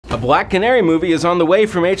Black Canary movie is on the way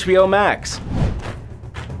from HBO Max.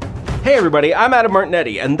 Hey everybody, I'm Adam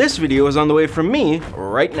Martinetti, and this video is on the way from me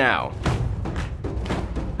right now.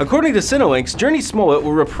 According to Cinelinx, Jurnee Smollett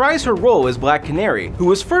will reprise her role as Black Canary, who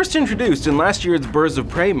was first introduced in last year's Birds of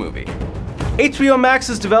Prey movie. HBO Max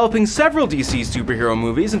is developing several DC superhero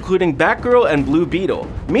movies, including Batgirl and Blue Beetle.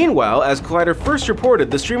 Meanwhile, as Collider first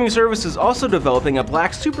reported, the streaming service is also developing a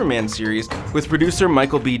Black Superman series with producer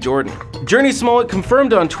Michael B. Jordan. Jurnee Smollett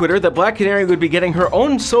confirmed on Twitter that Black Canary would be getting her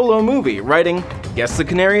own solo movie, writing, "Guess the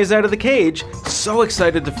canary is out of the cage. So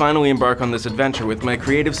excited to finally embark on this adventure with my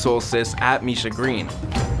creative soul sis at Misha Green."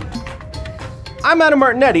 I'm Adam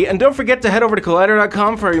Martinetti, and don't forget to head over to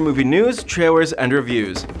Collider.com for your movie news, trailers, and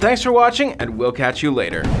reviews. Thanks for watching, and we'll catch you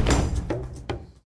later.